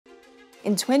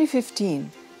In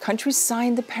 2015, countries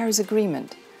signed the Paris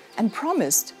Agreement and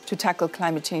promised to tackle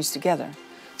climate change together.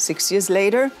 6 years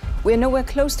later, we're nowhere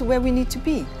close to where we need to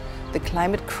be. The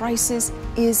climate crisis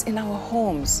is in our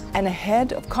homes. And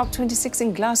ahead of COP26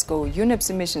 in Glasgow,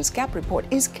 UNEP's emissions gap report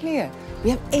is clear.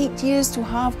 We have 8 years to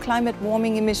halve climate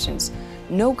warming emissions.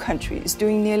 No country is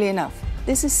doing nearly enough.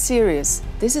 This is serious,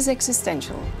 this is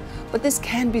existential, but this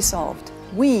can be solved.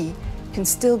 We can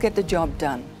still get the job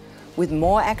done. With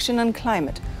more action on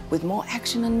climate, with more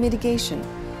action on mitigation,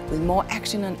 with more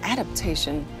action on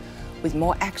adaptation, with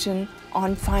more action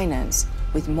on finance,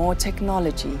 with more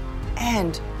technology,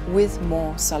 and with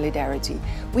more solidarity.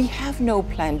 We have no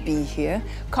plan B here.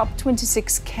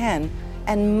 COP26 can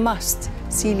and must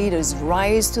see leaders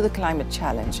rise to the climate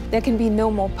challenge. There can be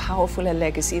no more powerful a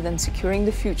legacy than securing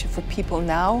the future for people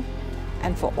now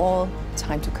and for all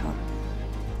time to come.